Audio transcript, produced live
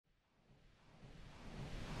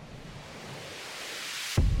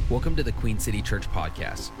Welcome to the Queen City Church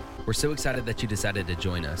Podcast. We're so excited that you decided to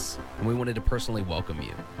join us, and we wanted to personally welcome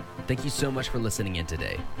you. Thank you so much for listening in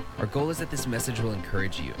today. Our goal is that this message will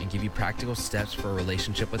encourage you and give you practical steps for a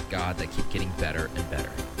relationship with God that keep getting better and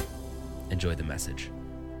better. Enjoy the message.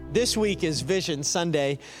 This week is Vision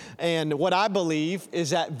Sunday, and what I believe is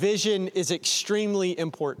that vision is extremely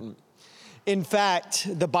important. In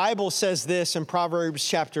fact, the Bible says this in Proverbs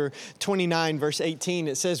chapter 29, verse 18.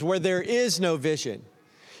 It says, where there is no vision,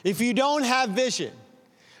 if you don't have vision,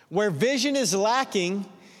 where vision is lacking,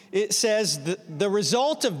 it says the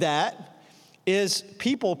result of that is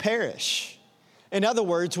people perish. In other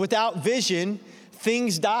words, without vision,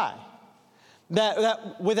 things die.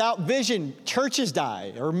 That without vision, churches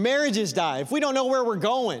die or marriages die. If we don't know where we're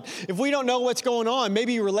going, if we don't know what's going on,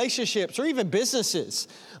 maybe relationships or even businesses,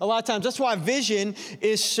 a lot of times. That's why vision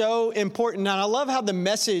is so important. And I love how the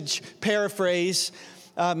Message paraphrase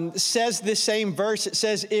says this same verse. It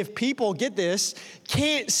says, if people, get this,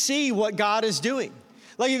 can't see what God is doing.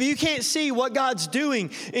 Like if you can't see what God's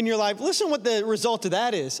doing in your life, listen what the result of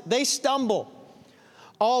that is. They stumble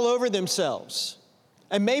all over themselves.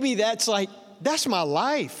 And maybe that's my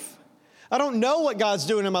life. I don't know what God's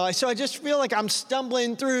doing in my life. So I just feel like I'm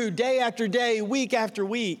stumbling through day after day, week after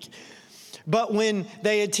week. But when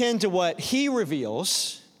they attend to what He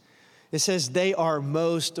reveals, it says they are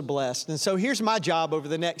most blessed. And so here's my job over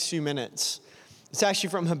the next few minutes. It's actually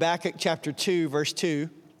from Habakkuk chapter 2, verse 2.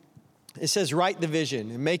 It says, write the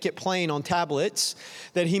vision and make it plain on tablets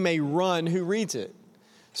that he may run who reads it.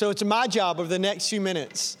 So it's my job over the next few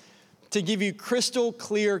minutes to give you crystal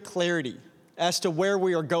clear clarity as to where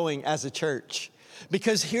we are going as a church.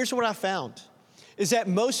 Because here's what I found, is that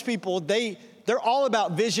most people, they're all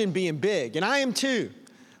about vision being big, and I am too.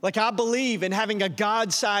 Like I believe in having a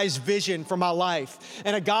God-sized vision for my life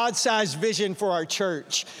and a God-sized vision for our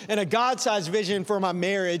church and a God-sized vision for my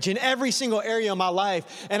marriage in every single area of my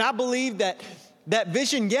life. And I believe that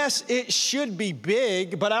vision, yes, it should be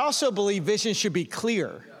big, but I also believe vision should be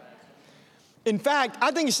clear. In fact, I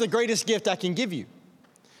think it's the greatest gift I can give you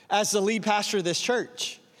as the lead pastor of this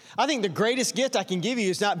church. I think the greatest gift I can give you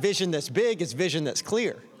is not vision that's big, it's vision that's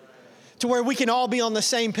clear, to where we can all be on the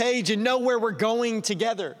same page and know where we're going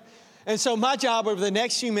together. And so my job over the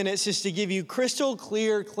next few minutes is to give you crystal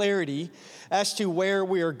clear clarity as to where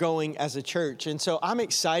we are going as a church. And so I'm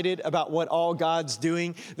excited about what all God's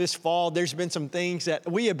doing this fall. There's been some things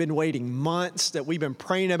that we have been waiting months, that we've been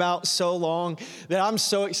praying about so long, that I'm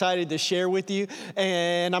so excited to share with you.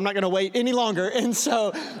 And I'm not going to wait any longer. And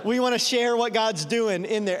so we want to share what God's doing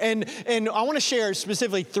in there. And I want to share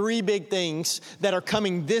specifically 3 big things that are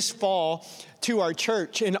coming this fall to our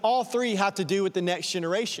church. And all 3 have to do with the next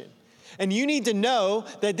generation. And you need to know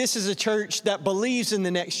that this is a church that believes in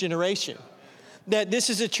the next generation. That this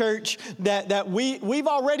is a church that we've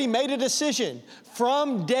already made a decision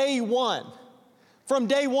from day one,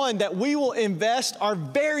 that we will invest our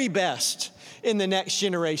very best in the next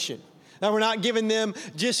generation. Now, we're not giving them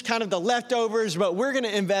just kind of the leftovers, but we're going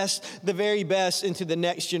to invest the very best into the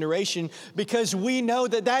next generation because we know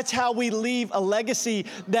that that's how we leave a legacy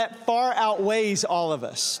that far outweighs all of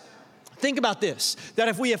us. Think about this, that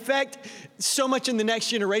if we affect so much in the next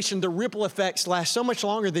generation, the ripple effects last so much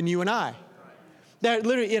longer than you and I. That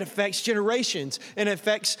literally it affects generations, and it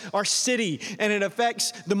affects our city, and it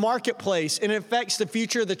affects the marketplace, and it affects the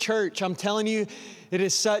future of the church. I'm telling you, it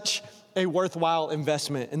is such a worthwhile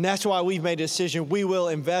investment. And that's why we've made a decision. We will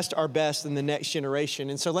invest our best in the next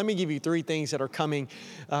generation. And so let me give you 3 things that are coming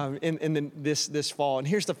this fall. And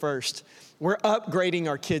here's the first. We're upgrading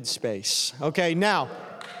our kids' space. Okay, now,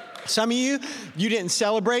 some of you didn't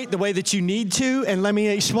celebrate the way that you need to, and let me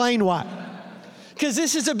explain why. Because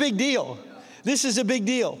this is a big deal. This is a big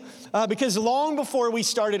deal. Because long before we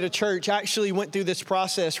started a church, I actually went through this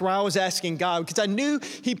process where I was asking God, because I knew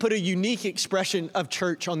He put a unique expression of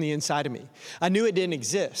church on the inside of me. I knew it didn't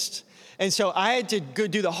exist. And so I had to go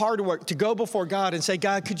do the hard work to go before God and say,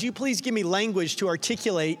 God, could you please give me language to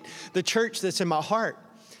articulate the church that's in my heart?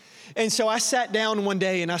 And so I sat down one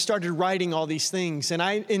day and I started writing all these things. And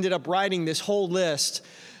I ended up writing this whole list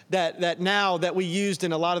that now that we used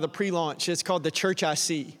in a lot of the pre-launch. It's called The Church I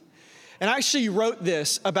See. And I actually wrote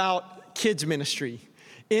this about kids ministry.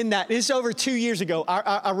 In that, it's over 2 years ago,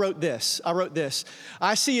 I wrote this.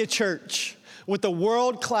 I see a church with a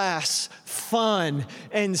world-class, fun,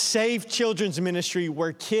 and safe children's ministry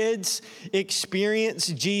where kids experience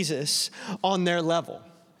Jesus on their level.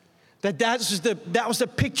 That was the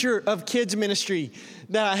picture of kids ministry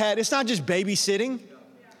that I had. It's not just babysitting,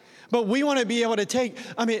 but we want to be able to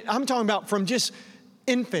I'm talking about from just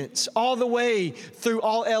infants, all the way through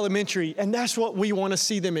all elementary. And that's what we want to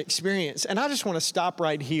see them experience. And I just want to stop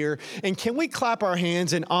right here. And can we clap our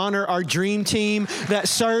hands and honor our dream team that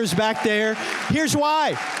serves back there? Here's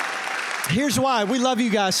why. Here's why. We love you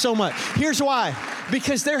guys so much. Here's why.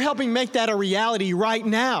 Because they're helping make that a reality right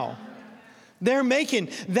now. They're making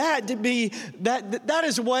that to be, that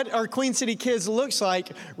is what our Queen City Kids looks like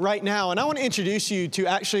right now. And I want to introduce you to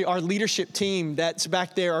actually our leadership team that's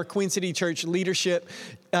back there, our Queen City Church leadership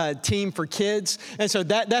team for kids. And so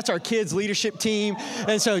that's our kids leadership team.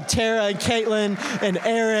 And so Tara and Caitlin and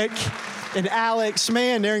Eric and Alex,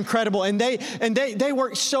 man, they're incredible. And they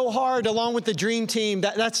work so hard along with the dream team.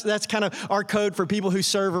 That's kind of our code for people who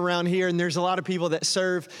serve around here. And there's a lot of people that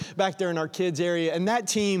serve back there in our kids area. And that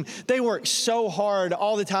team, they work so hard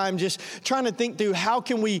all the time, just trying to think through how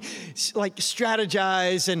can we like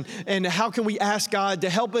strategize and how can we ask God to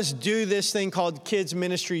help us do this thing called kids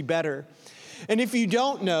ministry better. And if you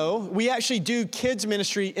don't know, we actually do kids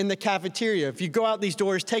ministry in the cafeteria. If you go out these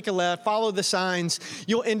doors, take a left, follow the signs,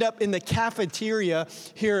 you'll end up in the cafeteria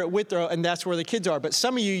here at Withrow, and that's where the kids are. But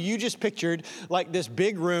some of you just pictured like this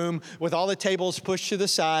big room with all the tables pushed to the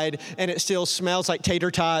side, and it still smells like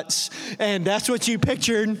tater tots. And that's what you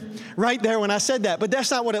pictured right there when I said that. But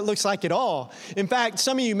that's not what it looks like at all. In fact,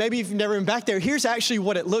 some of you, maybe if you've never been back there, here's actually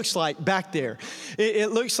what it looks like back there.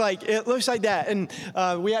 It looks like that.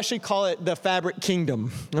 And we actually call it the Fabric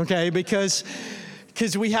Kingdom, okay? Because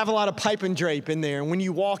we have a lot of pipe and drape in there. And when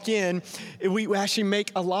you walk in, we actually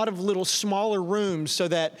make a lot of little smaller rooms so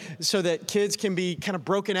that kids can be kind of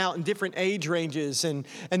broken out in different age ranges. And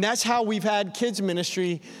that's how we've had kids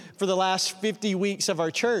ministry for the last 50 weeks of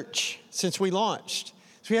our church since we launched.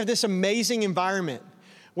 So we have this amazing environment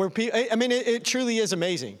where people, it truly is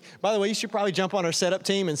amazing. By the way, you should probably jump on our setup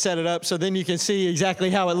team and set it up so then you can see exactly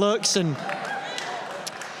how it looks. And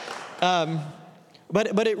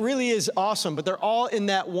But it really is awesome. But they're all in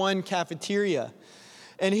that one cafeteria.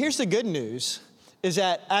 And here's the good news, is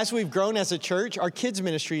that as we've grown as a church, our kids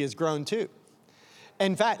ministry has grown too.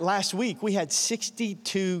 In fact, last week, we had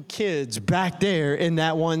 62 kids back there in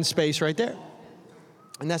that one space right there.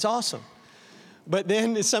 And that's awesome. But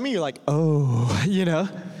then some of you are like, oh,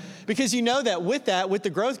 because you know that with the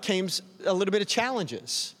growth came a little bit of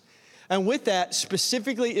challenges. And with that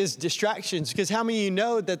specifically is distractions, because how many of you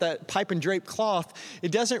know that pipe and drape cloth,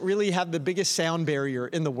 it doesn't really have the biggest sound barrier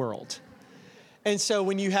in the world. And so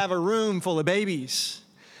when you have a room full of babies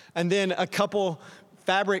and then a couple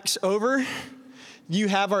fabrics over, you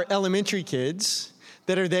have our elementary kids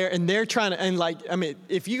that are there and they're trying to,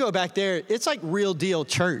 if you go back there, it's like real deal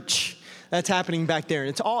church that's happening back there. And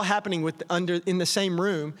it's all happening in the same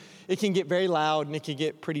room. It can get very loud and it can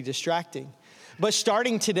get pretty distracting. But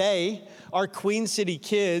starting today, our Queen City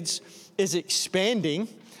Kids is expanding,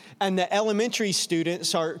 and the elementary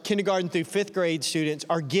students, our kindergarten through fifth grade students,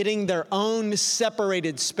 are getting their own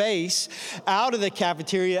separated space out of the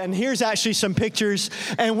cafeteria. And here's actually some pictures,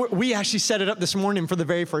 and we actually set it up this morning for the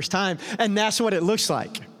very first time, and that's what it looks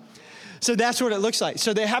like. So that's what it looks like.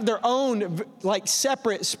 So they have their own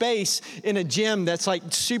separate space in a gym that's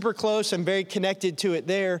super close and very connected to it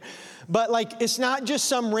there. But it's not just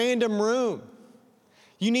some random room.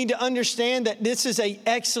 You need to understand that this is an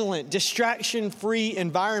excellent, distraction-free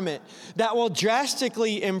environment that will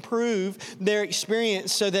drastically improve their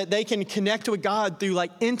experience so that they can connect with God through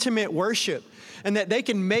intimate worship, and that they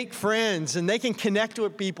can make friends and they can connect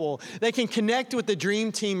with people. They can connect with the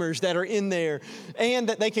dream teamers that are in there, and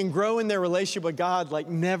that they can grow in their relationship with God like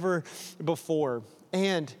never before.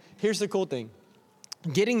 And here's the cool thing.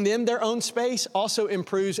 Getting them their own space also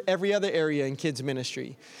improves every other area in kids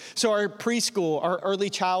ministry. So our preschool, our early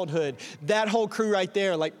childhood, that whole crew right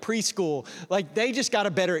there, preschool, they just got a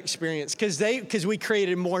better experience because we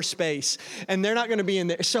created more space and they're not going to be in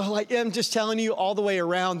there. So I'm just telling you all the way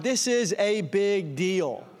around, this is a big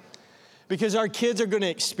deal. Because our kids are going to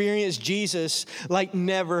experience Jesus like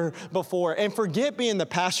never before. And forget being the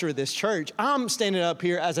pastor of this church. I'm standing up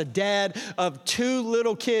here as a dad of 2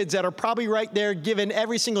 little kids that are probably right there giving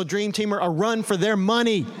every single dream teamer a run for their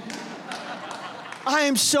money. I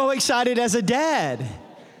am so excited as a dad.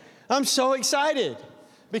 I'm so excited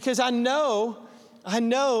because I know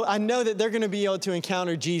that they're going to be able to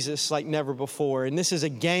encounter Jesus like never before. And this is a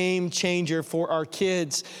game changer for our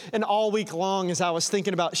kids. And all week long, as I was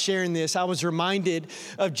thinking about sharing this, I was reminded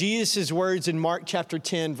of Jesus' words in Mark chapter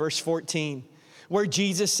 10, verse 14, where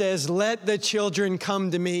Jesus says, "Let the children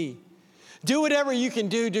come to me. Do whatever you can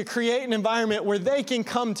do to create an environment where they can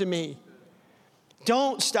come to me.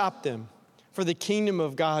 Don't stop them, for the kingdom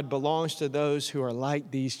of God belongs to those who are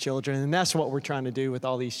like these children." And that's what we're trying to do with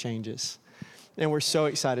all these changes. And we're so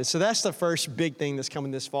excited. So that's the first big thing that's coming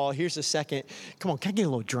this fall. Here's the second. Come on, can I get a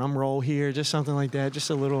little drum roll here? Just something like that. Just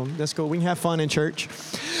a little. Let's go. We can have fun in church.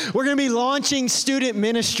 We're going to be launching student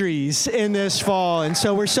ministries in this fall. And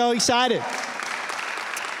so we're so excited.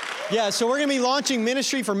 Yeah, so we're going to be launching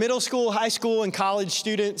ministry for middle school, high school, and college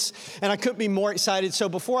students. And I couldn't be more excited. So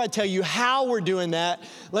before I tell you how we're doing that,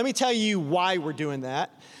 let me tell you why we're doing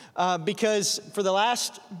that. Because for the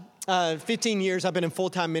last 15 years, I've been in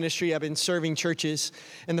full-time ministry. I've been serving churches.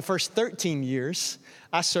 In the first 13 years,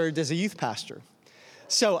 I served as a youth pastor.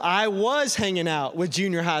 So I was hanging out with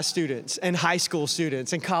junior high students and high school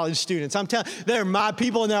students and college students. I'm telling you, they're my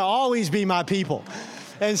people and they'll always be my people.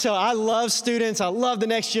 And so I love students. I love the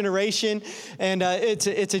next generation. And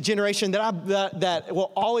it's a generation that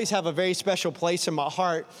will always have a very special place in my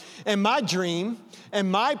heart. And my dream and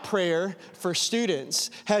my prayer for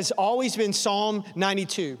students has always been Psalm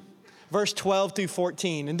 92. Verse 12 through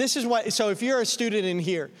 14. And this is what, so if you're a student in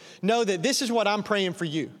here, know that this is what I'm praying for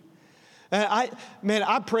you. I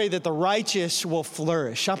pray that the righteous will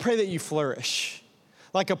flourish. I pray that you flourish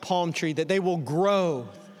like a palm tree, that they will grow,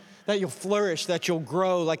 that you'll flourish, that you'll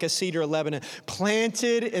grow like a cedar of Lebanon.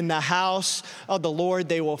 Planted in the house of the Lord,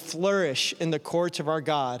 they will flourish in the courts of our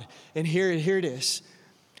God. And here it is,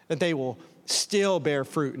 that they will still bear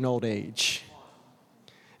fruit in old age.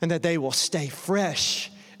 And that they will stay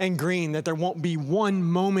fresh and green, that there won't be one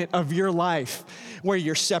moment of your life where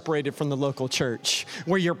you're separated from the local church,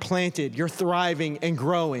 where you're planted, you're thriving and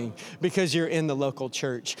growing because you're in the local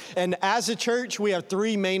church. And as a church, we have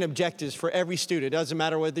three main objectives for every student. It doesn't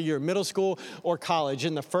matter whether you're middle school or college.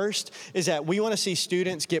 And the first is that we want to see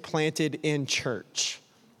students get planted in church.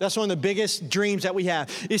 That's one of the biggest dreams that we have,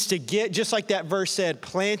 is to get, just like that verse said,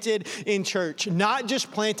 planted in church, not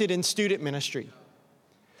just planted in student ministry.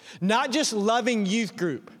 Not just loving youth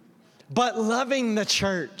group, but loving the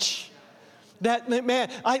church. That,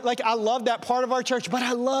 man, I love that part of our church, but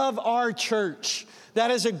I love our church.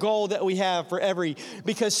 That is a goal that we have for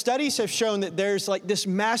because studies have shown that there's like this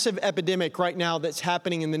massive epidemic right now that's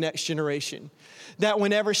happening in the next generation. That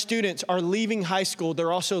whenever students are leaving high school,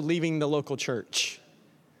 they're also leaving the local church.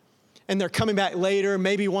 And they're coming back later,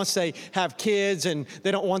 maybe once they have kids and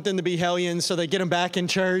they don't want them to be hellions, so they get them back in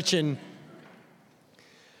church.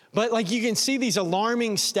 But like you can see these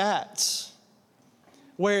alarming stats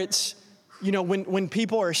where it's, you know, when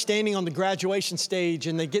people are standing on the graduation stage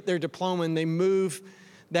and they get their diploma and they move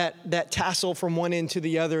that tassel from one end to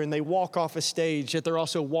the other and they walk off a stage, that they're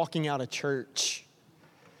also walking out of church.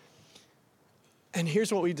 And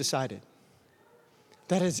here's what we decided.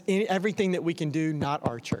 That is everything that we can do, not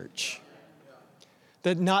our church.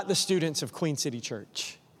 That not the students of Queen City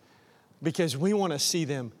Church. Because we want to see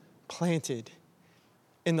them planted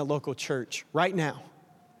in the local church right now.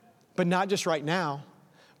 But not just right now.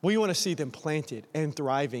 We want to see them planted and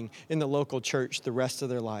thriving in the local church the rest of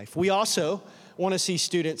their life. We also want to see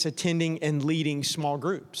students attending and leading small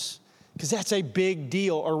groups, because that's a big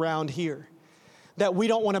deal around here. That we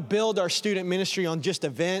don't want to build our student ministry on just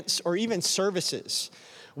events or even services.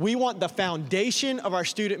 We want the foundation of our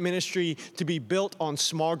student ministry to be built on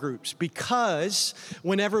small groups, because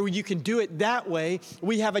whenever you can do it that way,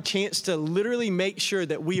 we have a chance to literally make sure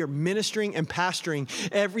that we are ministering and pastoring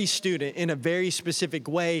every student in a very specific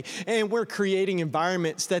way. And we're creating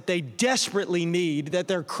environments that they desperately need, that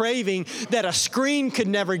they're craving, that a screen could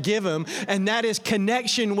never give them, and that is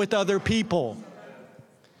connection with other people.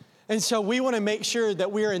 And so we want to make sure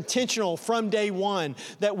that we are intentional from day one,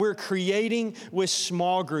 that we're creating with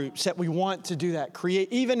small groups, that we want to do that. Create,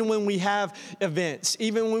 even when we have events,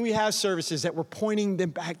 even when we have services, that we're pointing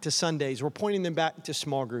them back to Sundays. We're pointing them back to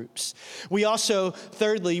small groups. We also,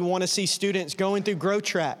 thirdly, want to see students going through Grow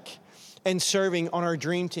Track and serving on our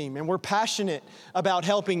dream team. And we're passionate about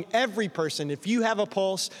helping every person. If you have a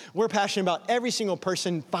pulse, we're passionate about every single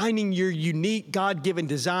person finding your unique God-given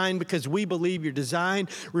design, because we believe your design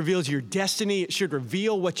reveals your destiny. It should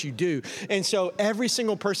reveal what you do. And so every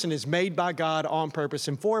single person is made by God on purpose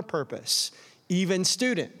and for a purpose, even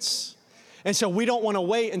students. And so we don't want to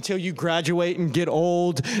wait until you graduate and get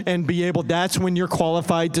old and be able, that's when you're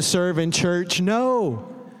qualified to serve in church. No.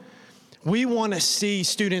 We want to see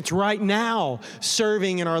students right now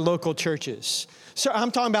serving in our local churches. So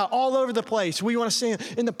I'm talking about all over the place. We want to see them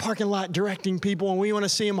in the parking lot directing people, and we want to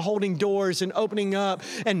see them holding doors and opening up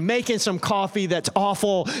and making some coffee that's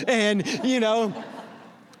awful, and, you know,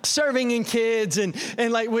 serving in kids, and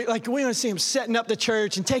we want to see them setting up the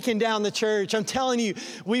church and taking down the church. I'm telling you,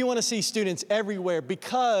 we want to see students everywhere,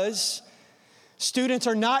 because students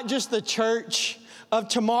are not just the church of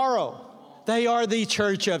tomorrow. They are the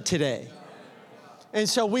church of today. And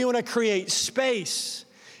so we want to create space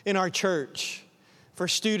in our church for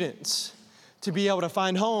students to be able to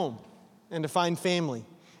find home and to find family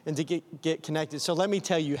and to get connected. So let me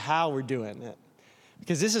tell you how we're doing it,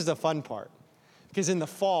 because this is the fun part. Because in the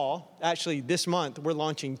fall, actually this month, we're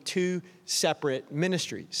launching 2 separate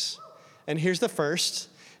ministries. And here's the first,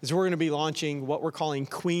 is we're gonna be launching what we're calling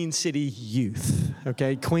Queen City Youth,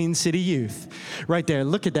 okay? Queen City Youth, right there.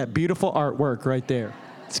 Look at that beautiful artwork right there.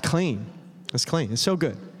 It's clean, it's clean, it's so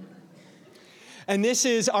good. And this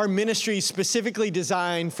is our ministry specifically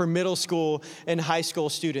designed for middle school and high school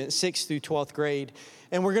students, 6th through 12th grade.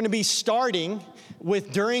 And we're gonna be starting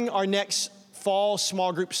with, during our next fall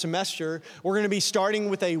small group semester, we're gonna be starting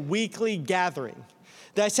with a weekly gathering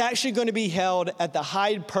that's actually gonna be held at the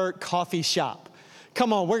Hyde Park Coffee Shop.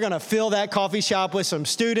 Come on, we're gonna fill that coffee shop with some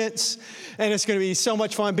students, and it's gonna be so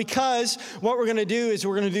much fun, because what we're gonna do is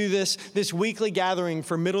we're gonna do this weekly gathering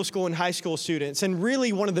for middle school and high school students. And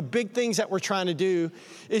really, one of the big things that we're trying to do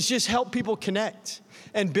is just help people connect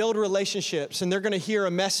and build relationships. And they're gonna hear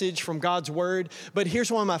a message from God's word. But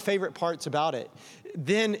here's one of my favorite parts about it.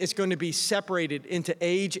 Then it's going to be separated into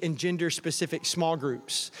age and gender specific small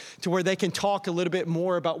groups to where they can talk a little bit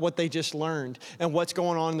more about what they just learned and what's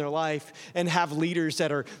going on in their life, and have leaders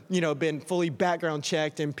that are, been fully background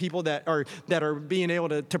checked, and people that are being able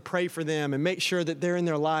to pray for them and make sure that they're in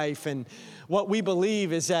their life. And what we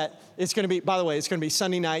believe is that it's going to be, by the way, it's going to be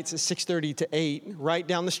Sunday nights at 6:30 to 8, right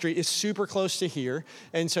down the street. It's super close to here.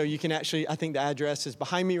 And so you can actually, I think the address is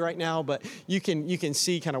behind me right now, but you can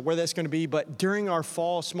see kind of where that's going to be. But during our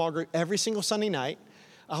fall small group, every single Sunday night,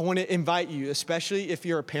 I want to invite you, especially if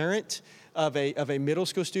you're a parent of a middle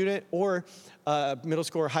school student, or middle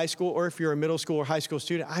school or high school, or if you're a middle school or high school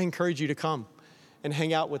student, I encourage you to come and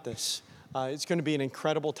hang out with us. It's going to be an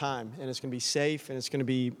incredible time, and it's going to be safe, and it's going to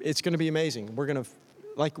be amazing. We're going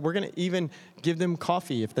to even give them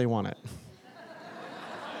coffee if they want it,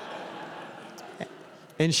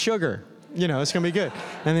 and sugar. It's going to be good,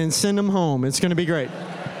 and then send them home. It's going to be great.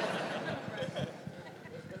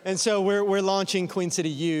 And so we're launching Queen City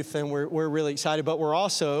Youth, and we're really excited. But we're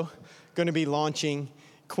also going to be launching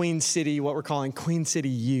Queen City, what we're calling Queen City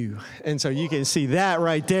U. And so you can see that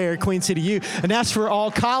right there, Queen City U. And that's for all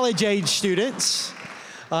college-age students.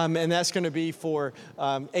 And that's going to be for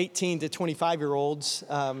 18 to 25-year-olds.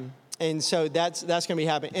 And so that's going to be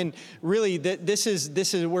happening. And really, this is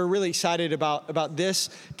we're really excited about this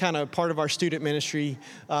kind of part of our student ministry,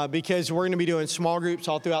 because we're going to be doing small groups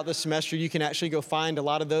all throughout the semester. You can actually go find a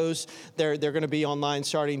lot of those. They're going to be online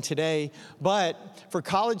starting today. But for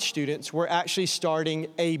college students, we're actually starting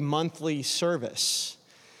a monthly service.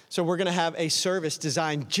 So we're going to have a service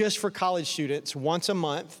designed just for college students once a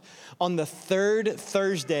month on the 3rd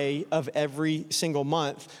Thursday of every single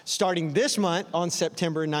month, starting this month on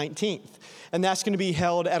September 19th. And that's going to be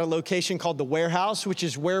held at a location called The Warehouse, which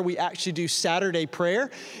is where we actually do Saturday prayer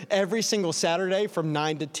every single Saturday from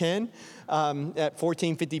 9 to 10 at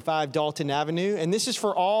 1455 Dalton Avenue. And this is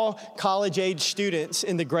for all college-age students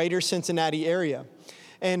in the greater Cincinnati area.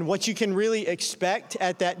 And what you can really expect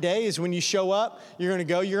at that day is when you show up, you're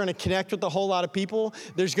going to connect with a whole lot of people.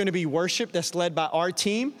 There's going to be worship that's led by our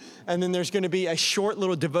team. And then there's going to be a short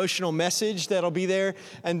little devotional message that'll be there.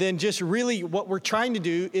 And then just really what we're trying to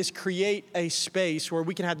do is create a space where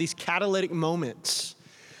we can have these catalytic moments,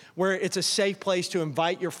 where it's a safe place to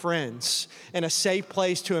invite your friends, and a safe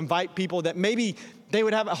place to invite people that maybe they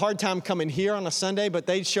would have a hard time coming here on a Sunday, but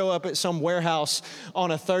they'd show up at some warehouse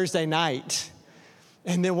on a Thursday night.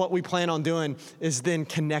 And then what we plan on doing is then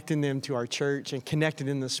connecting them to our church, and connecting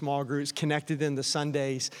them to small groups, connecting them to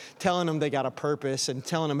Sundays, telling them they got a purpose, and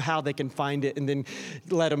telling them how they can find it, and then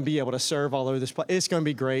let them be able to serve all over this place. It's going to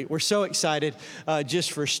be great. We're so excited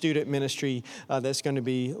just for student ministry that's going to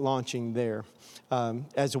be launching there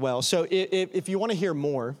as well. So if you want to hear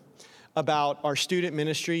more about our student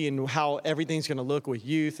ministry and how everything's going to look with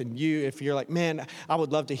youth, and if you're like, man, I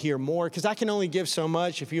would love to hear more, because I can only give so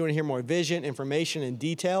much. If you want to hear more vision, information, and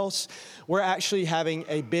details, we're actually having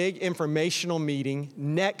a big informational meeting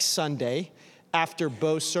next Sunday after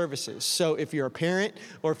both services. So if you're a parent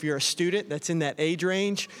or if you're a student that's in that age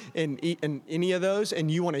range in any of those, and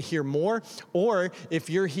you want to hear more, or if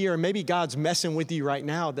you're here and maybe God's messing with you right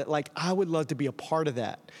now that like, I would love to be a part of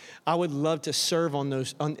that. I would love to serve on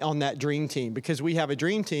that dream team, because we have a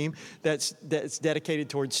dream team that's dedicated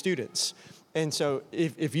towards students. And so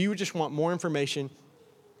if you just want more information,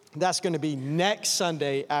 that's going to be next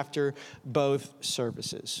Sunday after both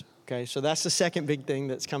services. Okay, so that's the second big thing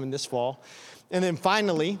that's coming this fall. And then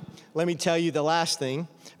finally, let me tell you the last thing,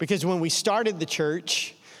 because when we started the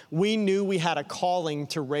church, we knew we had a calling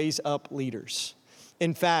to raise up leaders.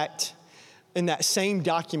 In fact, in that same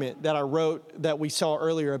document that I wrote that we saw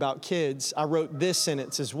earlier about kids, I wrote this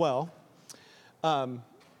sentence as well,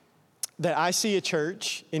 that I see a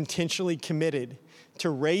church intentionally committed to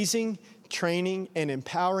raising, training, and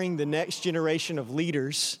empowering the next generation of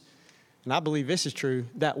leaders, and I believe this is true,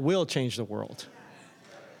 that will change the world.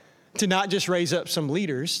 To not just raise up some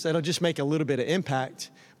leaders that'll just make a little bit of impact,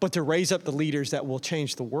 but to raise up the leaders that will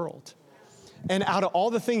change the world. And out of all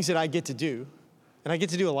the things that I get to do, and I get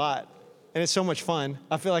to do a lot, and it's so much fun,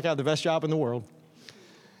 I feel like I have the best job in the world.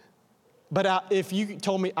 But if you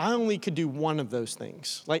told me I only could do one of those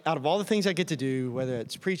things, like out of all the things I get to do, whether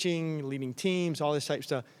it's preaching, leading teams, all this type of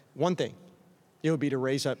stuff, one thing, it would be to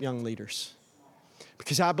raise up young leaders.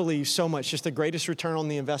 Because I believe so much, just the greatest return on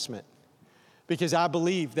the investment. Because I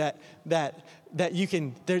believe that you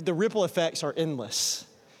can, the ripple effects are endless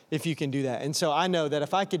if you can do that. And so I know that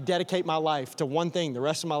if I could dedicate my life to one thing the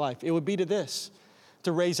rest of my life, it would be to this.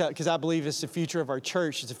 To raise up, because I believe it's the future of our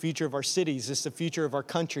church, it's the future of our cities, it's the future of our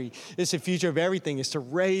country, it's the future of everything, is to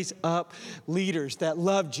raise up leaders that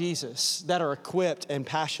love Jesus, that are equipped and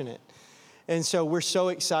passionate. And so we're so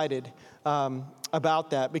excited about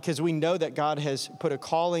that because we know that God has put a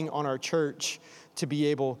calling on our church to be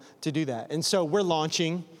able to do that. And so we're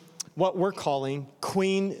launching what we're calling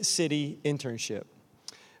Queen City Internship,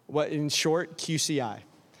 what in short, QCI.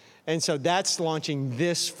 And so that's launching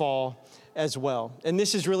this fall as well. And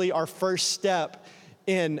this is really our first step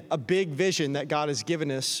in a big vision that God has given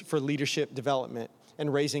us for leadership development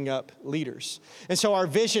and raising up leaders. And so our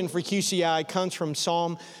vision for QCI comes from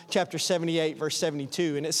Psalm chapter 78, verse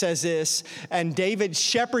 72. And it says this, "And David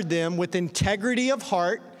shepherded them with integrity of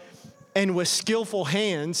heart and with skillful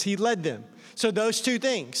hands, he led them." So those two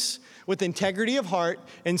things, with integrity of heart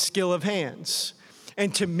and skill of hands.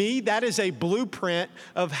 And to me, that is a blueprint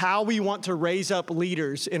of how we want to raise up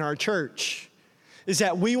leaders in our church. Is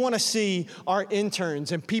that we want to see our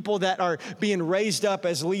interns and people that are being raised up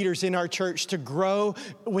as leaders in our church to grow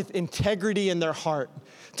with integrity in their heart,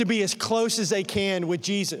 to be as close as they can with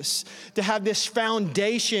Jesus, to have this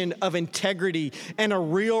foundation of integrity and a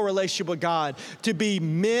real relationship with God, to be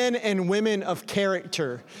men and women of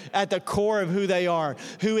character at the core of who they are,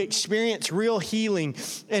 who experience real healing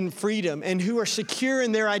and freedom and who are secure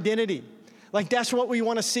in their identity. Like that's what we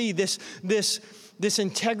want to see, this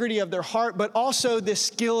integrity of their heart, but also this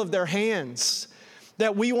skill of their hands.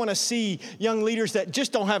 That we want to see young leaders that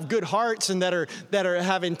just don't have good hearts and that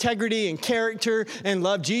have integrity and character and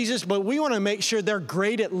love Jesus, but we want to make sure they're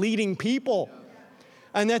great at leading people.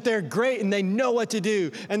 And that they're great and they know what to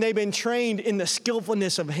do. And they've been trained in the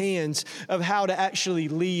skillfulness of hands of how to actually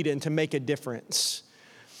lead and to make a difference.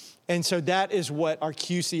 And so that is what our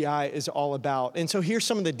QCI is all about. And so here's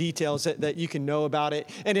some of the details that you can know about it.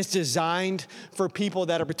 And it's designed for people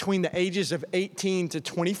that are between the ages of 18 to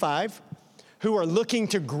 25 who are looking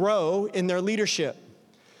to grow in their leadership.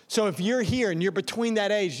 So if you're here and you're between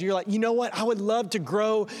that age, you're like, you know what? I would love to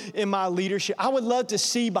grow in my leadership. I would love to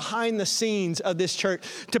see behind the scenes of this church,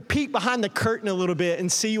 to peek behind the curtain a little bit and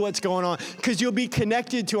see what's going on. Because you'll be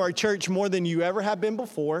connected to our church more than you ever have been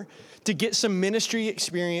before, to get some ministry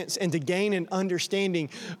experience and to gain an understanding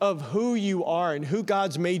of who you are and who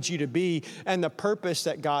God's made you to be and the purpose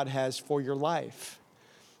that God has for your life.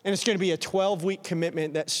 And it's going to be a 12-week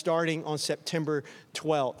commitment that's starting on September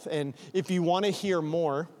 12th. And if you want to hear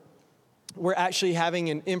more, we're actually having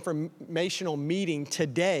an informational meeting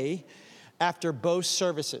today after both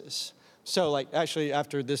services. So actually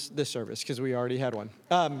after this service, because we already had one.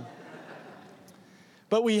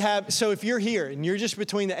 But so if you're here and you're just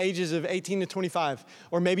between the ages of 18 to 25,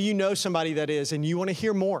 or maybe you know somebody that is and you want to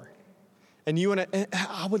hear more, and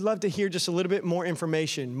I would love to hear just a little bit more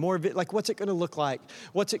information, more of it, like what's it going to look like?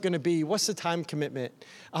 What's it going to be? What's the time commitment?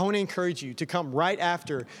 I want to encourage you to come right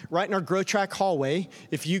in our Grow Track hallway.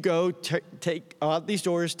 If you go take out these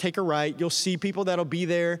doors, take a right, you'll see people that'll be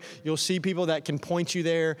there. You'll see people that can point you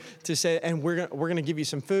there to say, and we're going to give you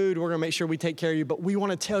some food. We're going to make sure we take care of you, but we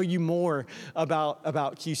want to tell you more about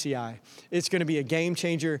QCI. It's going to be a game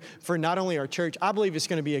changer for not only our church, I believe it's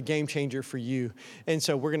going to be a game changer for you. And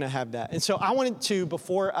so we're going to have that. And so I wanted to,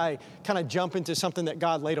 before I kind of jump into something that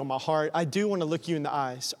God laid on my heart, I do want to look you in the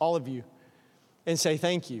eyes, all of you, and say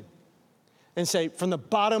thank you. And say, from the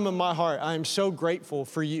bottom of my heart, I am so grateful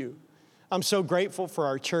for you. I'm so grateful for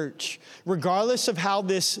our church, regardless of how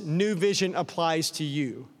this new vision applies to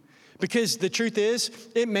you. Because the truth is,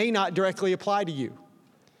 it may not directly apply to you.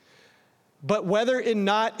 But whether or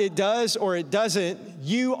not it does or it doesn't,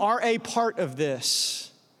 you are a part of this.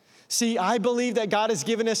 See, I believe that God has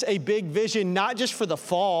given us a big vision, not just for the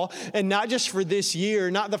fall and not just for this year,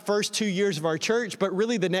 not the first 2 years of our church, but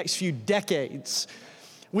really the next few decades.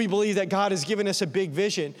 We believe that God has given us a big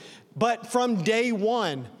vision. But from day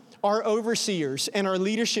one, our overseers and our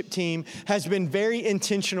leadership team has been very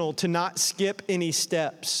intentional to not skip any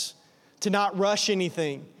steps, to not rush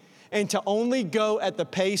anything, and to only go at the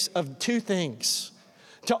pace of two things.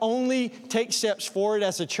 To only take steps forward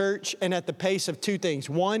as a church and at the pace of two things.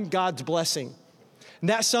 One, God's blessing. And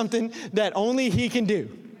that's something that only He can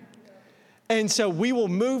do. And so we will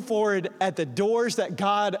move forward at the doors that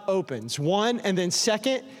God opens. One, and then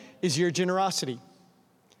second is your generosity.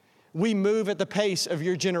 We move at the pace of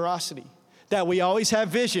your generosity. That we always have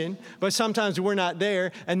vision, but sometimes we're not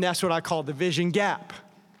there, and that's what I call the vision gap.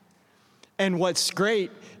 And what's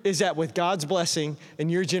great is that with God's blessing and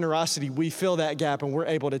your generosity, we fill that gap and we're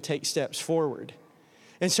able to take steps forward.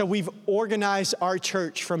 And so we've organized our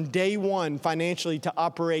church from day one financially to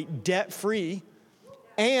operate debt-free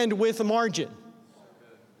and with a margin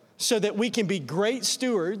so that we can be great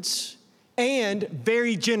stewards and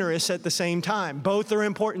very generous at the same time. Both are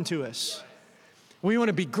important to us. We want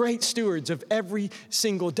to be great stewards of every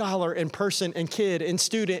single dollar and person and kid and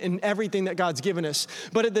student and everything that God's given us.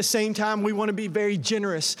 But at the same time, we want to be very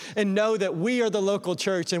generous and know that we are the local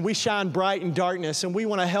church and we shine bright in darkness and we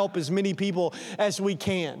want to help as many people as we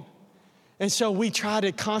can. And so we try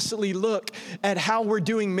to constantly look at how we're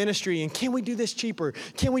doing ministry and can we do this cheaper?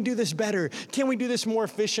 Can we do this better? Can we do this more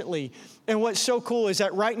efficiently? And what's so cool is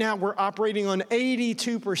that right now we're operating on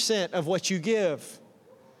 82% of what you give,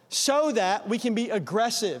 so that we can be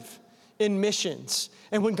aggressive in missions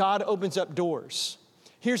and when God opens up doors.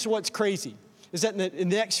 Here's what's crazy, is that in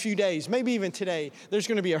the next few days, maybe even today, there's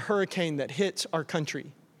gonna be a hurricane that hits our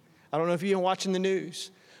country. I don't know if you've been watching the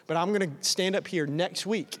news, but I'm gonna stand up here next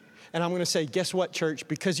week and I'm gonna say, guess what, church?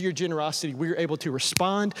 Because of your generosity, we were able to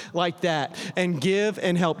respond like that and give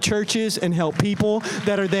and help churches and help people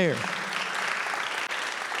that are there.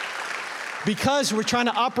 Because we're trying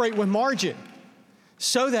to operate with margin,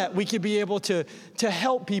 so that we could be able to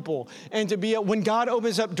help people and to be, when God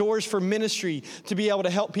opens up doors for ministry, to be able to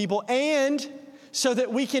help people, and so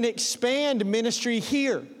that we can expand ministry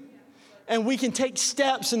here. And we can take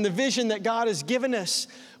steps in the vision that God has given us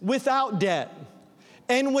without debt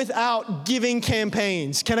and without giving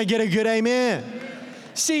campaigns. Can I get a good amen?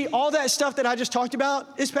 See, all that stuff that I just talked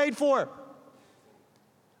about is paid for.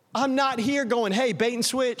 I'm not here going, hey, bait and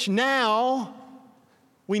switch, now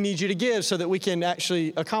we need you to give so that we can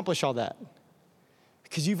actually accomplish all that,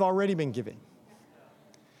 because you've already been giving.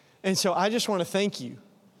 And so I just want to thank you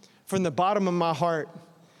from the bottom of my heart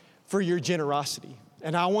for your generosity.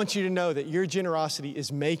 And I want you to know that your generosity is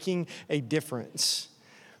making a difference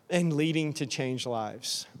and leading to changed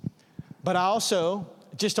lives. But I also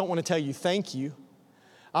just don't want to tell you thank you.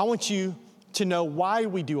 I want you to know why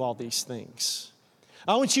we do all these things.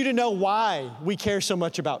 I want you to know why we care so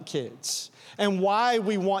much about kids and why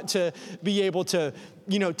we want to be able to,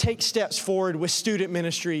 take steps forward with student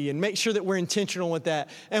ministry and make sure that we're intentional with that,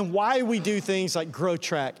 and why we do things like Grow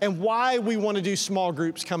Track, and why we want to do small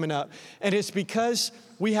groups coming up. And it's because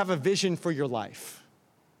we have a vision for your life.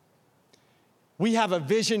 We have a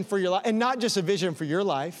vision for your life, and not just a vision for your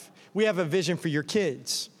life. We have a vision for your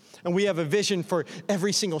kids. And we have a vision for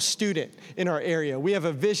every single student in our area. We have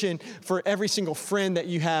a vision for every single friend that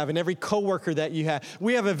you have and every coworker that you have.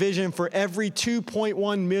 We have a vision for every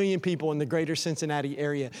 2.1 million people in the greater Cincinnati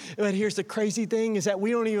area. But here's the crazy thing, is that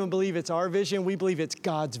we don't even believe it's our vision. We believe it's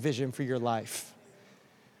God's vision for your life.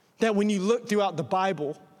 That when you look throughout the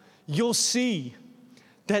Bible, you'll see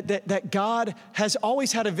that God has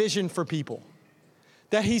always had a vision for people.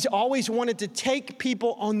 That He's always wanted to take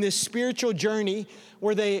people on this spiritual journey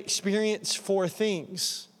where they experience four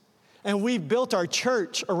things. And we've built our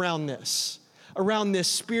church around this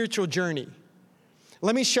spiritual journey.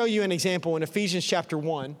 Let me show you an example in Ephesians chapter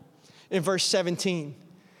 1, in verse 17.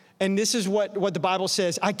 And this is what the Bible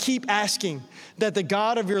says. I keep asking that the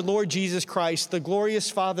God of your Lord Jesus Christ, the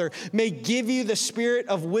glorious Father, may give you the spirit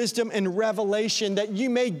of wisdom and revelation, that you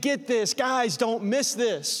may get this. Guys, don't miss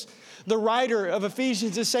this. The writer of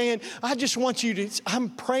Ephesians is saying, I'm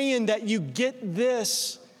praying that you get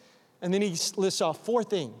this. And then he lists off four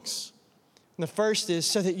things. And the first is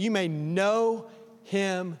so that you may know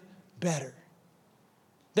Him better.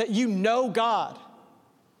 That you know God.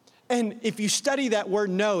 And if you study that word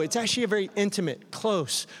know, it's actually a very intimate,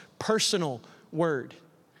 close, personal word.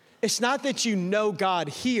 It's not that you know God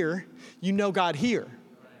here, you know God here.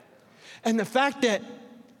 And the fact that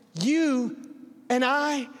you and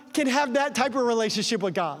I can have that type of relationship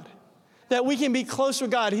with God, that we can be close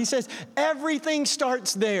with God. He says everything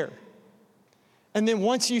starts there. And then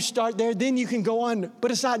once you start there, then you can go on,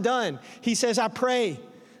 but it's not done. He says, I pray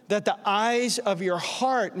that the eyes of your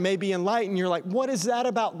heart may be enlightened. You're like, what is that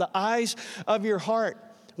about the eyes of your heart?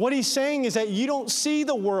 What he's saying is that you don't see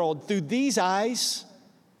the world through these eyes.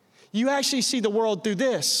 You actually see the world through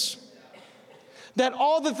this. That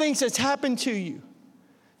all the things that's happened to you,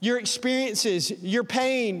 your experiences, your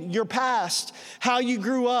pain, your past, how you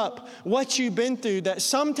grew up, what you've been through, that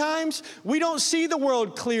sometimes we don't see the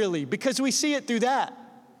world clearly because we see it through that.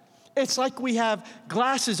 It's like we have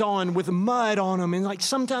glasses on with mud on them, and like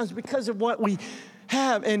sometimes because of what we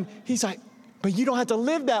have, and he's like, but you don't have to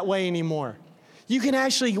live that way anymore. You can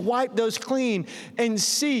actually wipe those clean and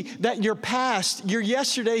see that your past, your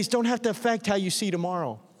yesterdays don't have to affect how you see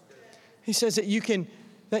tomorrow. He says that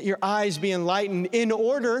that your eyes be enlightened in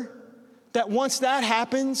order that once that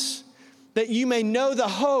happens, that you may know the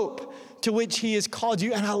hope to which he has called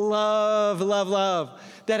you. And I love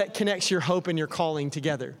that it connects your hope and your calling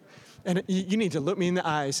together. And you need to look me in the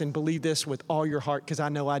eyes and believe this with all your heart, because I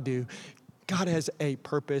know I do. God has a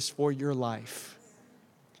purpose for your life.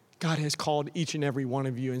 God has called each and every one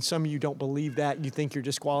of you, and some of you don't believe that. You think you're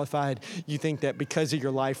disqualified. You think that because of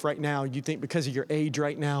your life right now, you think because of your age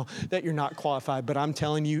right now, that you're not qualified. But I'm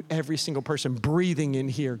telling you, every single person breathing in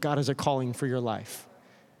here, God has a calling for your life.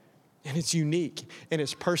 And it's unique, and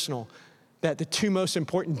it's personal, that the two most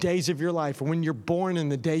important days of your life are when you're born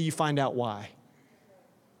and the day you find out why.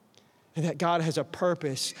 And that God has a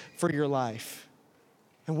purpose for your life.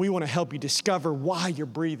 And we want to help you discover why you're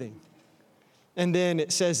breathing. And then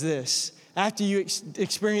it says this, after you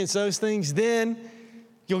experience those things, then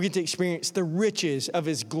you'll get to experience the riches of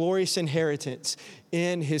his glorious inheritance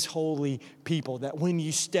in his holy people. That when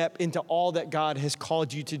you step into all that God has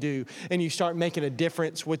called you to do and you start making a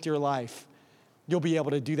difference with your life, you'll be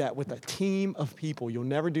able to do that with a team of people. You'll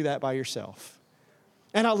never do that by yourself.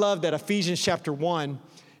 And I love that Ephesians chapter 1,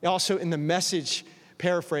 also in the Message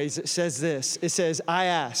paraphrase, it says this. It says, I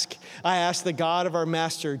ask the God of our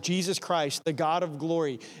Master, Jesus Christ, the God of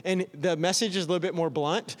glory. And the message is a little bit more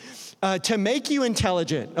blunt, to make you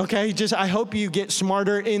intelligent, okay? I hope you get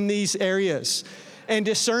smarter in these areas and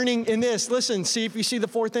discerning in this. Listen, see if you see the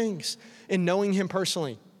four things in knowing him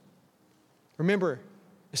personally. Remember,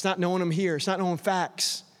 it's not knowing him here. It's not knowing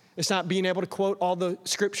facts. It's not being able to quote all the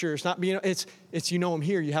scriptures. It's you know him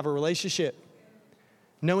here. You have a relationship.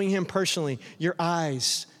 Knowing him personally, your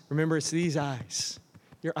eyes, remember it's these eyes,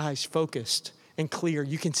 your eyes focused and clear.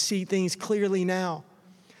 You can see things clearly now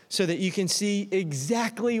so that you can see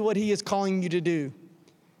exactly what he is calling you to do.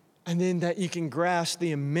 And then that you can grasp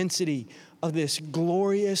the immensity of this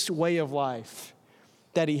glorious way of life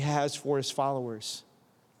that he has for his followers.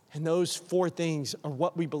 And those four things are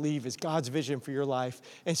what we believe is God's vision for your life.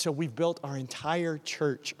 And so we've built our entire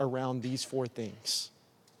church around these four things.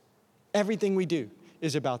 Everything we do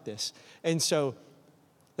is about this. And so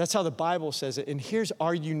that's how the Bible says it. And here's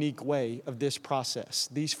our unique way of this process,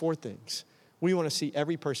 these four things. We want to see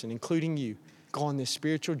every person, including you, go on this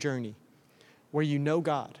spiritual journey where you know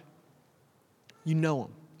God, you know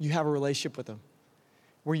him, you have a relationship with him,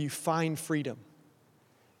 where you find freedom,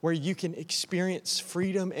 where you can experience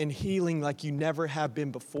freedom and healing like you never have been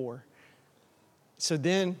before. So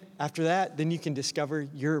then, after that, then you can discover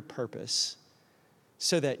your purpose,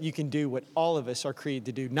 so that you can do what all of us are created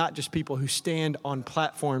to do, not just people who stand on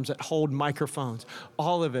platforms that hold microphones.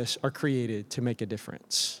 All of us are created to make a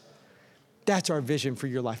difference. That's our vision for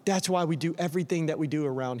your life. That's why we do everything that we do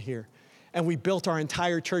around here. And we built our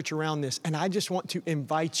entire church around this. And I just want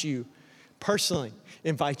to personally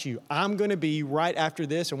invite you. I'm going to be right after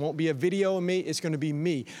this. It won't be a video of me. It's going to be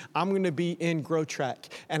me. I'm going to be in Grow Track,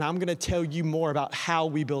 and I'm going to tell you more about how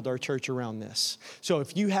we build our church around this. So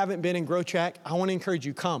if you haven't been in Grow Track, I want to encourage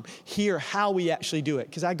you, come hear how we actually do it,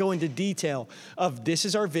 because I go into detail of this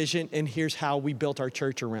is our vision, and here's how we built our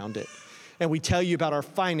church around it. And we tell you about our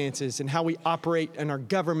finances and how we operate in our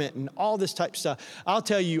government and all this type of stuff. I'll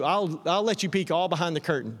tell you, I'll let you peek all behind the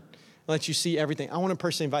curtain. Let you see everything. I want to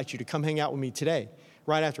personally invite you to come hang out with me today,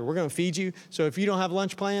 right after. We're going to feed you. So if you don't have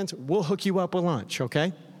lunch plans, we'll hook you up with lunch,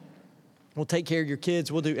 okay? We'll take care of your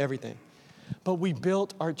kids. We'll do everything. But we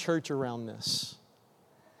built our church around this.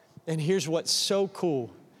 And here's what's so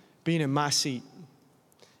cool, being in my seat,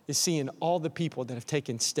 is seeing all the people that have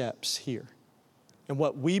taken steps here. And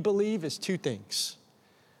what we believe is two things.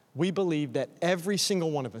 We believe that every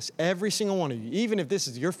single one of us, every single one of you, even if this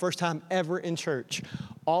is your first time ever in church,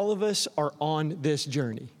 all of us are on this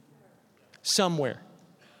journey somewhere.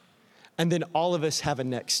 And then all of us have a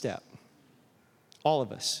next step. All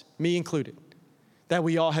of us, me included, that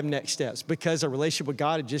we all have next steps, because our relationship with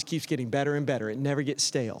God, it just keeps getting better and better. It never gets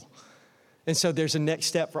stale. And so there's a next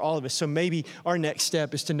step for all of us. So maybe our next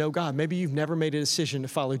step is to know God. Maybe you've never made a decision to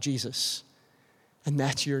follow Jesus. And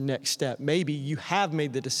that's your next step. Maybe you have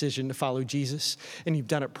made the decision to follow Jesus and you've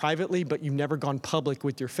done it privately, but you've never gone public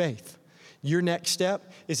with your faith. Your next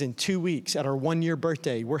step is in 2 weeks at our 1-year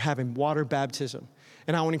birthday, we're having water baptism.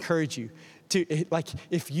 And I want to encourage you to, like,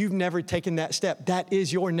 if you've never taken that step, that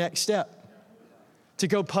is your next step, to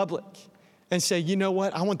go public and say, you know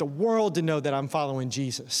what? I want the world to know that I'm following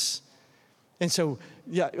Jesus. And so,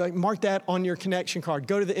 yeah, like, mark that on your connection card.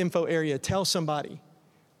 Go to the info area, tell somebody.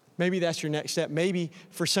 Maybe that's your next step. Maybe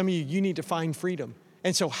for some of you, you need to find freedom.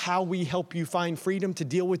 And so how we help you find freedom to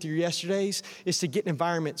deal with your yesterdays is to get in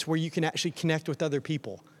environments where you can actually connect with other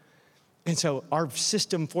people. And so our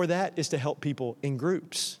system for that is to help people in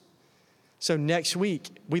groups. So next week,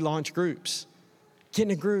 we launch groups. Get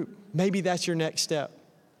in a group. Maybe that's your next step.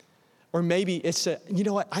 Or maybe it's you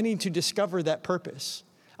know what? I need to discover that purpose.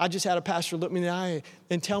 I just had a pastor look me in the eye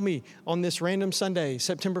and tell me on this random Sunday,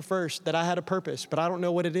 September 1st, that I had a purpose, but I don't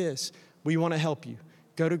know what it is. We want to help you.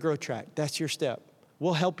 Go to Grow Track. That's your step.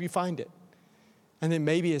 We'll help you find it. And then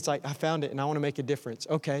maybe it's like, I found it and I want to make a difference.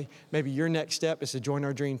 Okay, maybe your next step is to join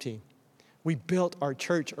our dream team. We built our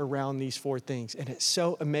church around these 4 things, and it's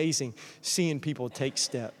so amazing seeing people take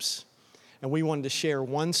steps. And we wanted to share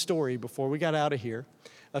one story before we got out of here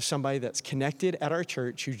of somebody that's connected at our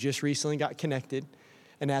church who just recently got connected.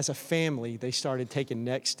 And as a family, they started taking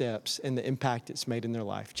next steps and the impact it's made in their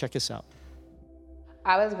life. Check us out.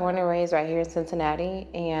 I was born and raised right here in Cincinnati,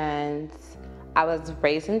 and I was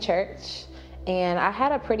raised in church, and I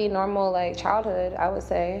had a pretty normal childhood, I would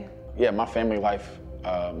say. Yeah, my family life,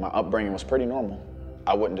 my upbringing was pretty normal.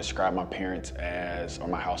 I wouldn't describe my parents or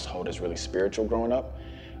my household as really spiritual growing up.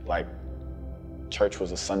 Like, church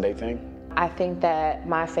was a Sunday thing. I think that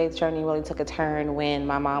my faith journey really took a turn when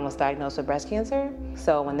my mom was diagnosed with breast cancer.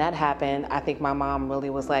 So when that happened, I think my mom really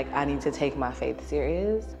was like, I need to take my faith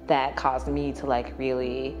serious. That caused me to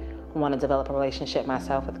really want to develop a relationship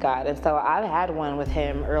myself with God. And so I've had one with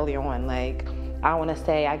him early on. I want to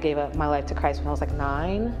say I gave up my life to Christ when I was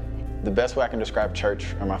 9. The best way I can describe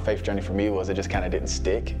church or my faith journey for me was it just kind of didn't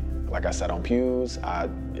stick. Like, I sat on pews.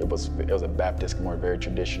 It was a Baptist, more very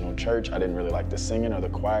traditional church. I didn't really like the singing or the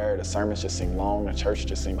choir. The sermons just seemed long. The church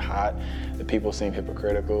just seemed hot. The people seemed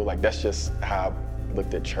hypocritical. That's just how I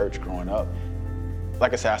looked at church growing up.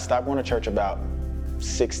 Like I said, I stopped going to church about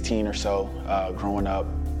 16 or so growing up.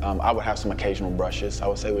 I would have some occasional brushes, I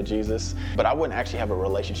would say, with Jesus, but I wouldn't actually have a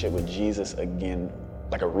relationship with Jesus again,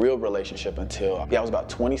 like a real relationship, until I was about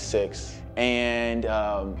 26. And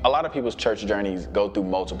a lot of people's church journeys go through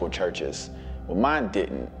multiple churches. Well, mine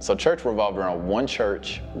didn't. So church revolved around one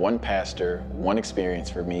church, one pastor, one experience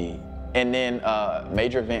for me. And then a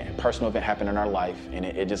major event, personal event happened in our life, and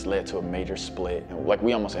it just led to a major split. And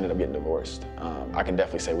we almost ended up getting divorced. I can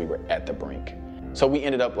definitely say we were at the brink. So we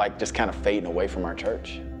ended up just kind of fading away from our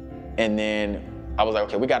church. And then I was like,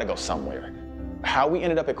 okay, we got to go somewhere. How we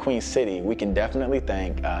ended up at Queen City, we can definitely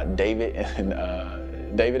thank David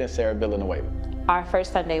and Sarah Villanueva. Our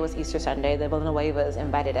first Sunday was Easter Sunday. The Villanuevas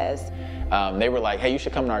invited us. They were like, hey, you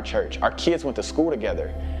should come to our church. Our kids went to school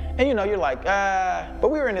together. And you're like, but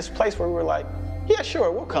we were in this place where we were like, yeah,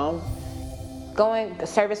 sure, we'll come. The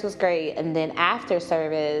service was great. And then after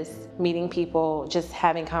service, meeting people, just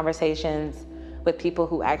having conversations with people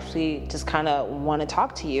who actually just kind of want to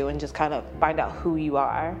talk to you and just kind of find out who you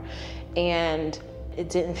are. And it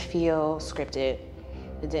didn't feel scripted.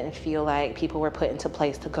 It didn't feel like people were put into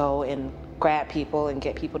place to go and grab people and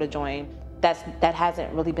get people to join. That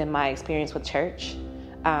hasn't really been my experience with church.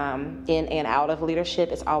 In and out of leadership,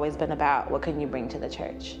 it's always been about what can you bring to the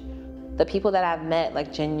church. The people that I've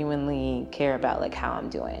met genuinely care about how I'm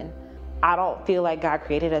doing. I don't feel like God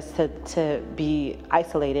created us to be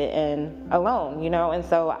isolated and alone, and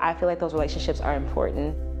so I feel like those relationships are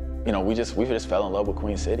important. We just fell in love with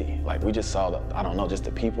Queen City. We just saw just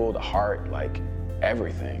the people, the heart,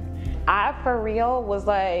 everything. I, for real, was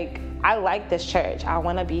I like this church. I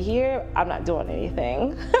want to be here. I'm not doing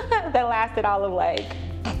anything. That lasted all of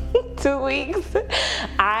 2 weeks.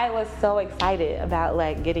 I was so excited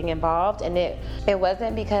about getting involved, and it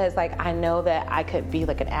wasn't because I know that I could be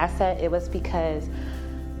an asset. It was because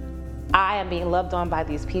I am being loved on by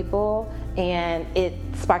these people, and it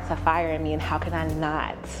sparks a fire in me. And how can I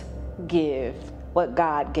not give what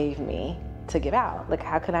God gave me to give out?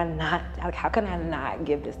 How can I not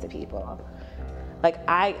give this to people?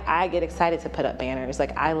 I get excited to put up banners.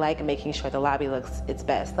 I like making sure the lobby looks its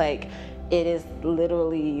best. It is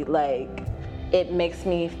literally it makes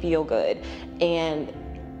me feel good. And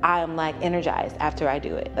I'm like energized after I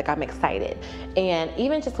do it. Like I'm excited. And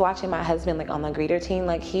even just watching my husband like on the greeter team,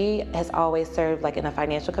 like he has always served like in a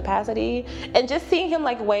financial capacity, and just seeing him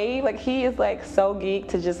like wave, like he is like so geeked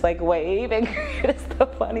to just like wave and it's the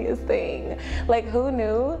funniest thing. Like who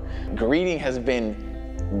knew? Greeting has been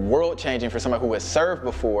world-changing for somebody who has served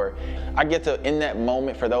before. I get to, in that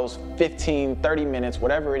moment, for those 15, 30 minutes,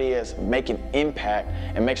 whatever it is, make an impact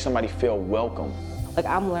and make somebody feel welcome. Like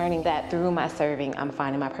I'm learning that through my serving, I'm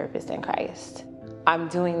finding my purpose in Christ. I'm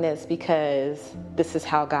doing this because this is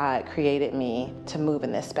how God created me to move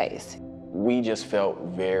in this space. We just felt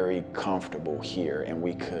very comfortable here, and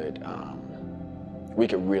we could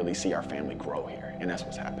really see our family grow here, and that's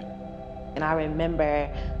what's happened. And I remember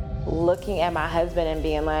looking at my husband and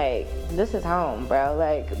being like, this is home, bro.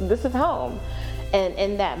 Like, this is home. And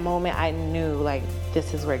in that moment, I knew like,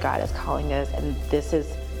 this is where God is calling us, and this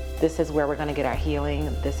is where we're gonna get our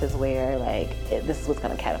healing. This is where this is what's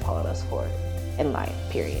gonna catapult us forward in life,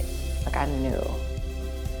 period. Like I knew.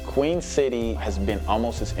 Queen City has been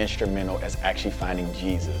almost as instrumental as actually finding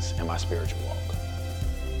Jesus in my spiritual walk.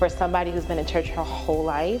 For somebody who's been in church her whole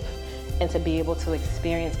life, and to be able to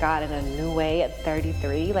experience God in a new way at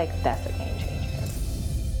 33, like that's a game changer.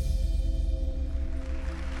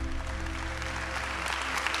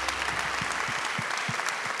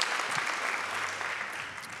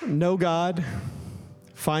 Know God,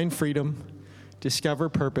 find freedom, discover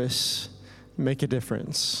purpose, make a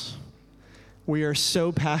difference. We are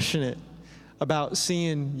so passionate about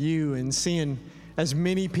seeing you and seeing as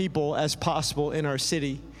many people as possible in our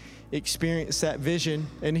city experience that vision.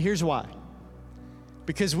 And here's why.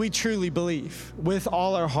 Because we truly believe with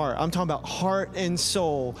all our heart, I'm talking about heart and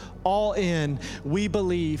soul, all in, we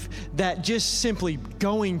believe that just simply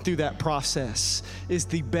going through that process is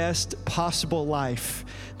the best possible life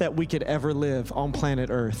that we could ever live on planet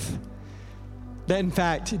Earth. That in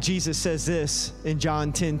fact, Jesus says this in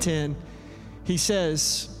John 10:10. He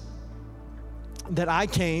says that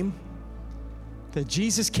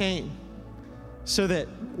Jesus came so that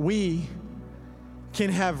we can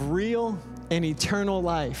have real and eternal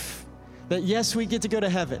life. That yes, we get to go to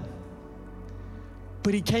heaven,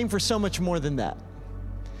 but he came for so much more than that.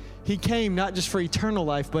 He came not just for eternal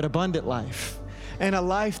life, but abundant life. And a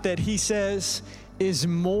life that he says is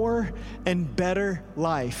more and better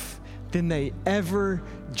life than they ever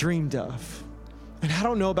dreamed of. And I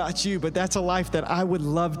don't know about you, but that's a life that I would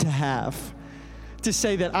love to have. To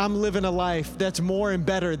say that I'm living a life that's more and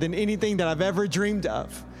better than anything that I've ever dreamed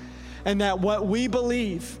of. And that what we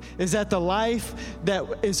believe is that the life that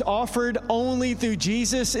is offered only through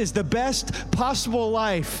Jesus is the best possible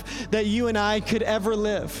life that you and I could ever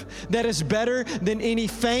live. That is better than any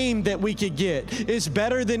fame that we could get. It's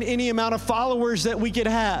better than any amount of followers that we could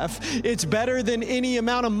have. It's better than any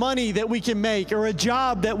amount of money that we can make, or a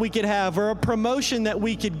job that we could have, or a promotion that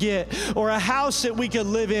we could get, or a house that we could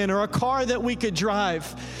live in, or a car that we could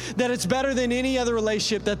drive. That it's better than any other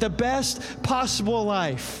relationship. That the best possible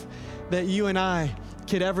life that you and I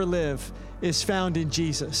could ever live is found in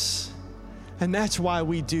Jesus. And that's why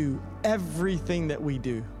we do everything that we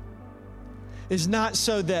do. It's not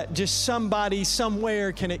so that just somebody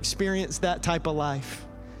somewhere can experience that type of life,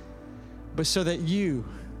 but so that you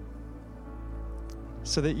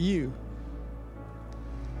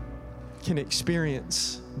can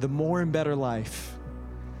experience the more and better life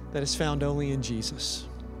that is found only in Jesus.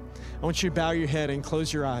 I want you to bow your head and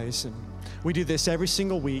close your eyes. And we do this every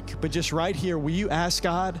single week, but just right here, will you ask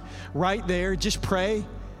God right there, just pray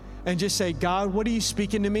and just say, God, what are you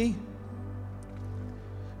speaking to me?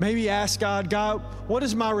 Maybe ask God, what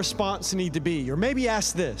does my response need to be? Or maybe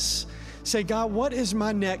ask this, say, God, what is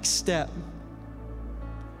my next step?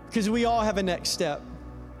 Because we all have a next step.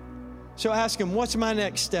 So ask him, what's my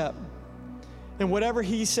next step? And whatever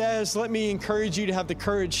he says, let me encourage you to have the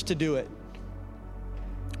courage to do it.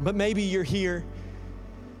 But maybe you're here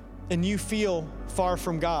and you feel far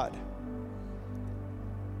from God.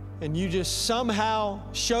 And you just somehow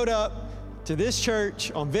showed up to this church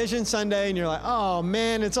on Vision Sunday and you're like, oh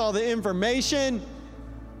man, it's all the information.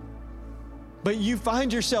 But you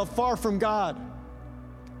find yourself far from God.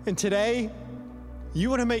 And today, you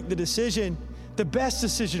want to make the decision, the best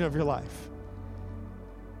decision of your life,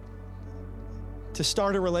 to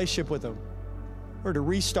start a relationship with him or to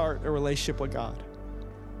restart a relationship with God.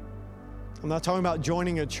 I'm not talking about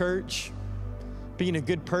joining a church, being a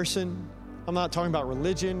good person. I'm not talking about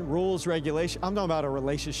religion, rules, regulation. I'm talking about a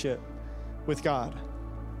relationship with God.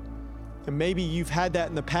 And maybe you've had that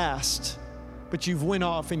in the past, but you've went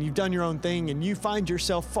off and you've done your own thing and you find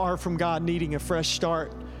yourself far from God, needing a fresh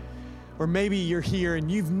start. Or maybe you're here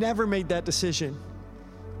and you've never made that decision.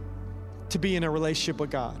 to be in a relationship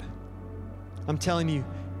with God. I'm telling you,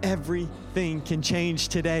 everything can change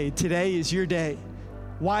today. Today is your day.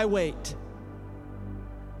 Why wait?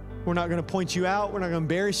 We're not going to point you out. We're not going to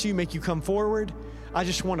embarrass you, make you come forward. I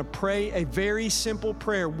just want to pray a very simple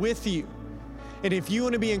prayer with you. And if you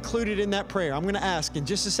want to be included in that prayer, I'm going to ask in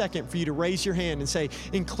just a second for you to raise your hand and say,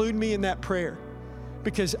 include me in that prayer,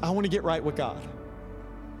 because I want to get right with God.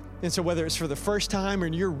 And so whether it's for the first time or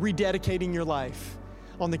you're rededicating your life,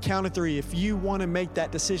 on the count of 3, if you want to make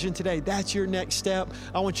that decision today, that's your next step.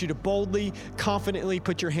 I want you to boldly, confidently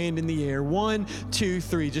put your hand in the air. 1, 2,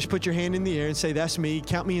 3. Just put your hand in the air and say, that's me.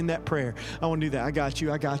 Count me in that prayer. I want to do that. I got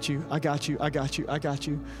you. I got you. I got you. I got you. I got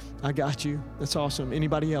you. I got you. That's awesome.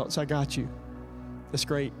 Anybody else? I got you. That's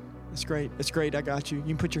great. That's great. That's great. I got you. You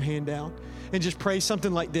can put your hand down and just pray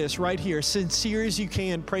something like this right here. Sincere as you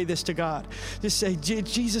can, pray this to God. Just say,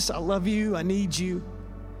 Jesus, I love you. I need you.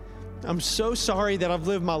 I'm so sorry that I've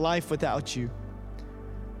lived my life without you.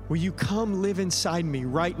 Will you come live inside me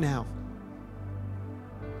right now?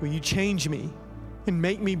 Will you change me and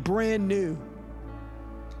make me brand new?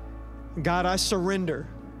 God, I surrender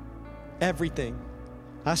everything.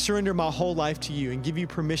 I surrender my whole life to you and give you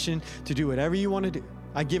permission to do whatever you want to do.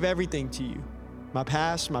 I give everything to you. My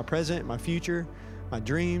past, my present, my future, my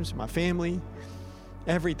dreams, my family,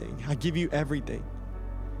 everything. I give you everything.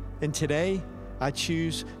 And today, I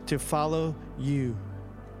choose to follow you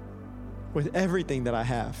with everything that I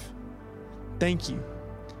have. Thank you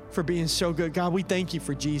for being so good. God, we thank you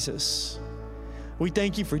for Jesus. We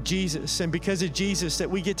thank you for Jesus. And because of Jesus, that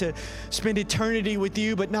we get to spend eternity with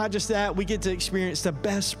you, but not just that, we get to experience the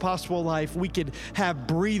best possible life we could have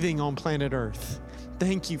breathing on planet Earth.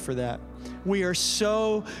 Thank you for that. We are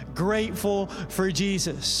so grateful for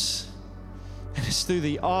Jesus. And it's through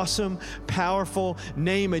the awesome, powerful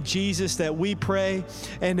name of Jesus that we pray.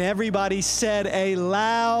 And everybody said a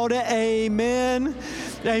loud amen.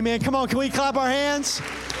 Amen. Come on, can we clap our hands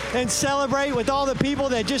and celebrate with all the people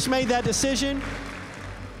that just made that decision?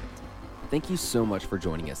 Thank you so much for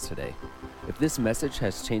joining us today. If this message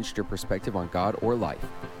has changed your perspective on God or life,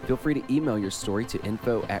 feel free to email your story to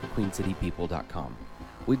info@queencitypeople.com.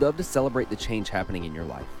 We'd love to celebrate the change happening in your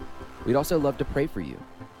life. We'd also love to pray for you.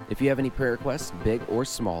 If you have any prayer requests, big or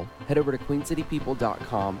small, head over to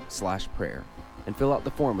queencitypeople.com/prayer and fill out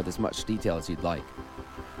the form with as much detail as you'd like.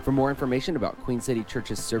 For more information about Queen City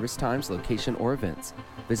Church's service times, location, or events,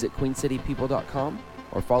 visit queencitypeople.com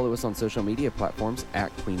or follow us on social media platforms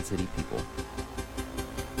 @QueenCityPeople.